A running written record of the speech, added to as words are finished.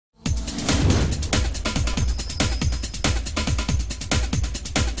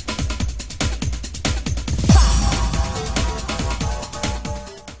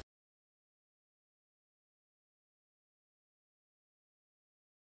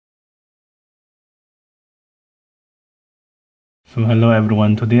So hello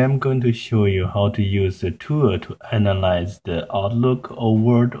everyone, today I'm going to show you how to use the tool to analyze the Outlook or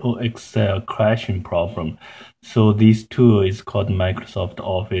Word or Excel crashing problem. So this tool is called Microsoft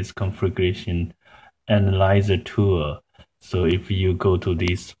Office Configuration Analyzer tool. So if you go to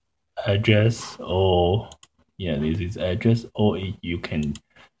this address this is address, or you can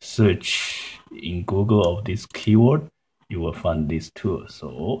search in Google of this keyword, you will find this tool.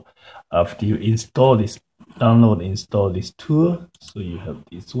 So after you install this install this tool, so you have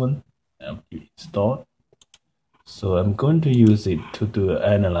this one after you install. So I'm going to use it to do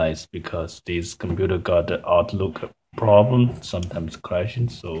analyze because this computer got the Outlook problem, sometimes crashing.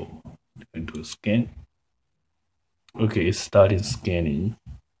 So I'm going to scan. Okay, it started scanning.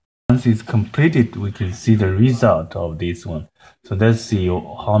 Once it's completed, we can see the result of this one. So let's see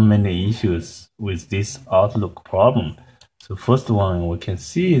how many issues with this Outlook problem. So first one we can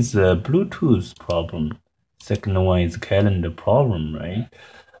see is a Bluetooth problem. Second one is calendar problem, right?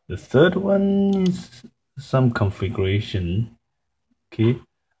 The third one is some configuration. Okay,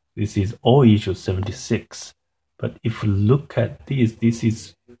 this is all issue 76. But if we look at this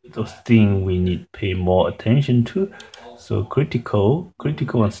is the thing we need to pay more attention to. So critical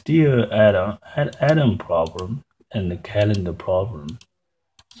and still add-on problem and the calendar problem.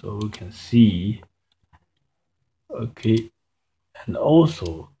 So we can see, okay, and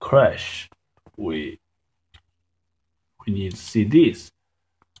also crash. We need to see this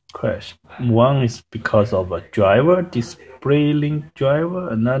crash. One is because of a driver, display link driver.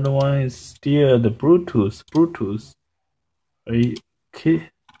 Another one is still the Bluetooth. Okay,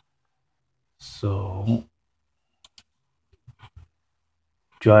 so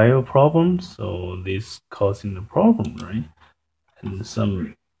driver problem. So this causing the problem, right? And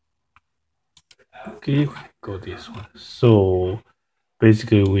some. Okay, go this one. So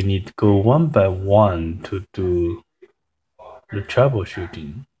basically, we need to go one by one to do the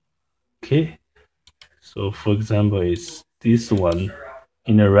troubleshooting. Okay, so for example, it's this one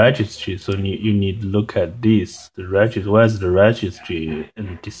in a registry. So you need to look at this, the registry. Where's the registry,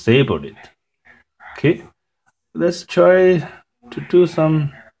 and disable it. Okay, let's try to do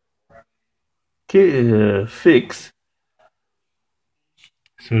some fix.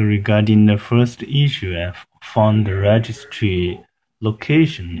 So regarding the first issue, I've found the registry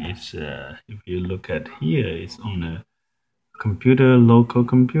location. It's if you look at here, it's on the computer, local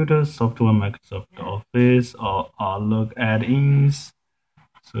computer, software, Microsoft Office, or Outlook add-ins.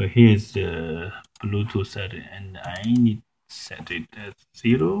 So here's the Bluetooth setting, and I need to set it as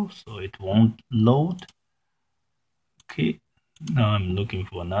 0, so it won't load. Okay, now I'm looking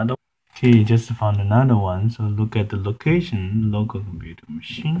for another. Okay, just found another one. So look at the location, local computer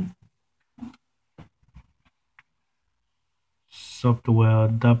machine. Software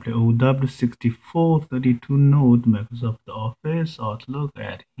WOW6432 node, Microsoft Office, Outlook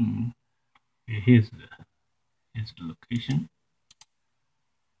add-in. Here's the location.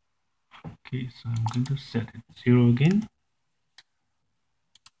 Okay, so I'm going to set it 0 again.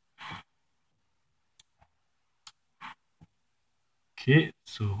 Okay,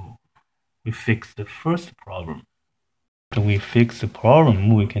 so we fixed the first problem. When we fix the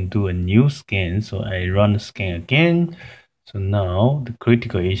problem, we can do a new scan. So I run the scan again. So now the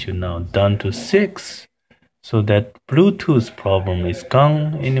critical issue now down to 6. So that Bluetooth problem is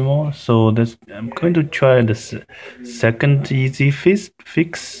gone anymore. So I'm going to try the second easy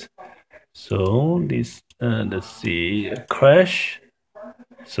fix. So this let's see, crash.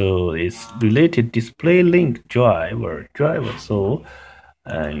 So it's related display link driver. So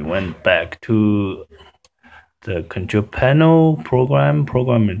I went back to the control panel, program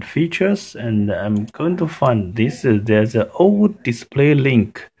and features, and I'm going to find this. There's an old display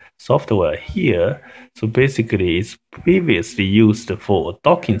link software here. So basically it's previously used for a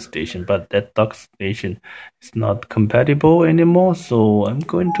docking station, but that dock station is not compatible anymore. So I'm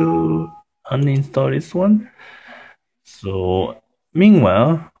going to uninstall this one. So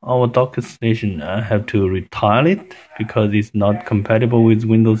meanwhile, our docking station, I have to retire it because it's not compatible with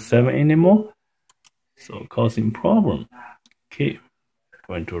Windows 7 anymore. So causing problem. Okay,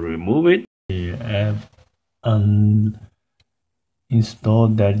 going to remove it. I have uninstalled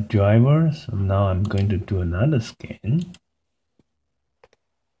that driver. So now I'm going to do another scan.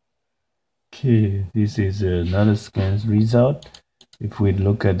 Okay, this is another scan result. If we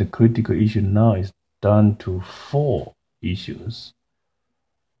look at the critical issue now, it's down to 4 issues.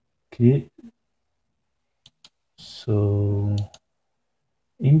 Okay, so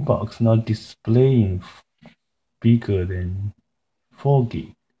inbox not displaying bigger than 4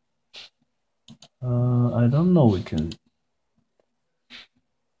 gig. I don't know, we can.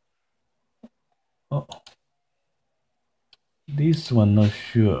 this one not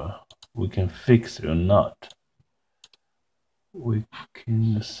sure we can fix it or not. We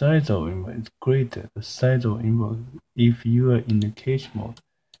can, the size of inbox is greater. The size of inbox, if you are in the cache mode,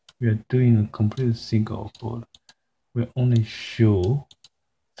 we are doing a complete single folder. We only show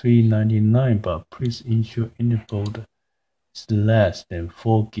 399, but please ensure any folder is less than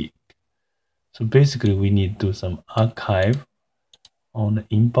 4 gig. So basically we need to do some archive on the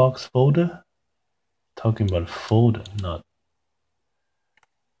inbox folder. Talking about folder, not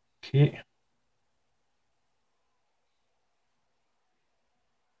okay.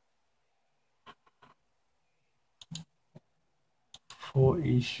 For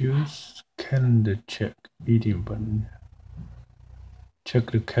issues, calendar check, medium button.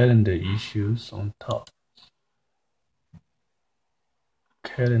 Check the calendar issues on top.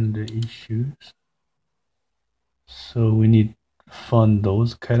 Calendar issues. So we need to find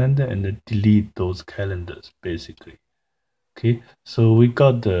those calendar and delete those calendars basically. Okay, so we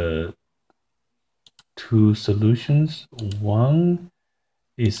got the two solutions. One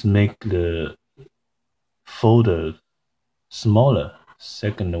is make the folder smaller.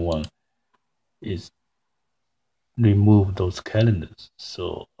 Second one is remove those calendars.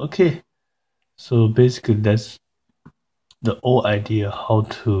 So okay, so basically that's the whole idea how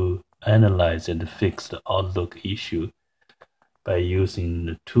to analyze and fix the Outlook issue by using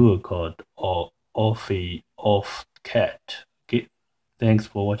the tool called offcat. Okay, thanks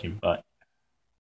for watching. Bye.